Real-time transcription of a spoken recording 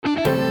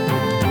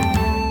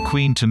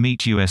Queen to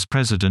meet US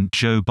President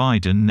Joe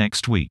Biden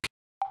next week.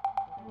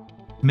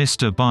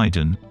 Mr.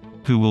 Biden,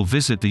 who will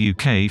visit the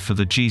UK for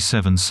the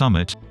G7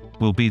 summit,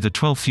 will be the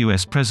 12th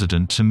US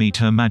president to meet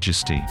Her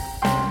Majesty.